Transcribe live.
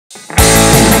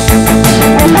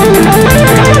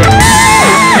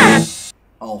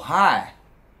Hi,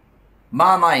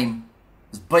 my name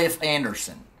is Biff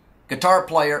Anderson, guitar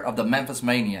player of the Memphis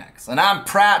Maniacs, and I'm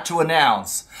proud to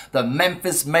announce the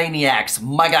Memphis Maniacs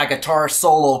Mega Guitar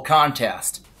Solo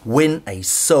Contest. Win a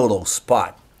solo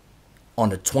spot on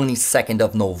the 22nd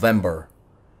of November,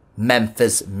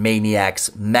 Memphis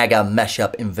Maniacs Mega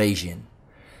Mashup Invasion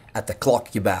at the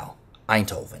Klokgebouw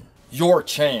Eindhoven. Your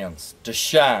chance to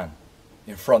shine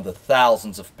in front of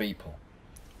thousands of people.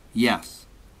 Yes,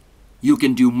 you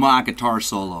can do my guitar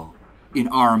solo in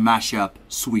our mashup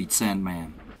Sweet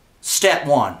Sandman. Step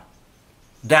 1.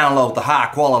 Download the high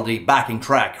quality backing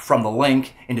track from the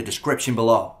link in the description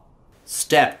below.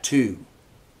 Step 2.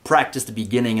 Practice the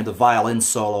beginning of the violin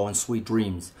solo in Sweet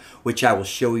Dreams, which I will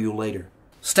show you later.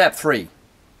 Step 3.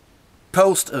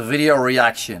 Post a video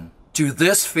reaction to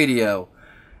this video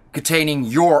containing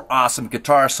your awesome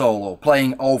guitar solo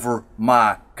playing over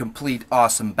my complete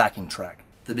awesome backing track.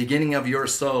 The beginning of your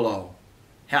solo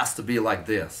has to be like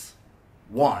this.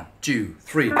 1, 2,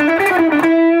 3.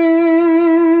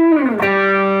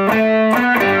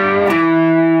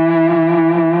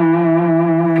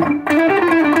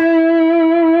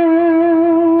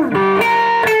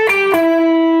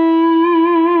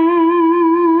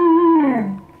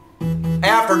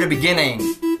 After the beginning,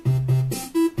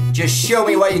 just show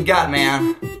me what you got,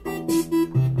 man.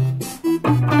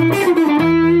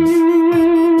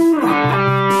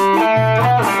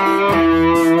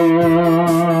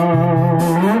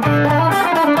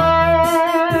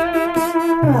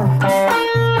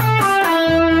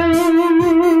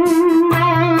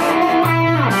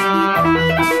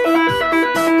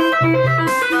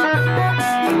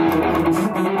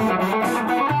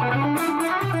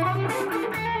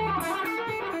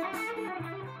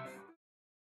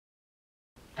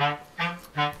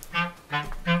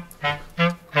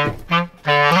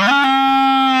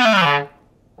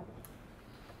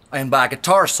 And by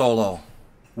guitar solo,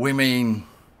 we mean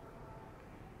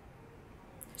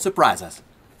surprises.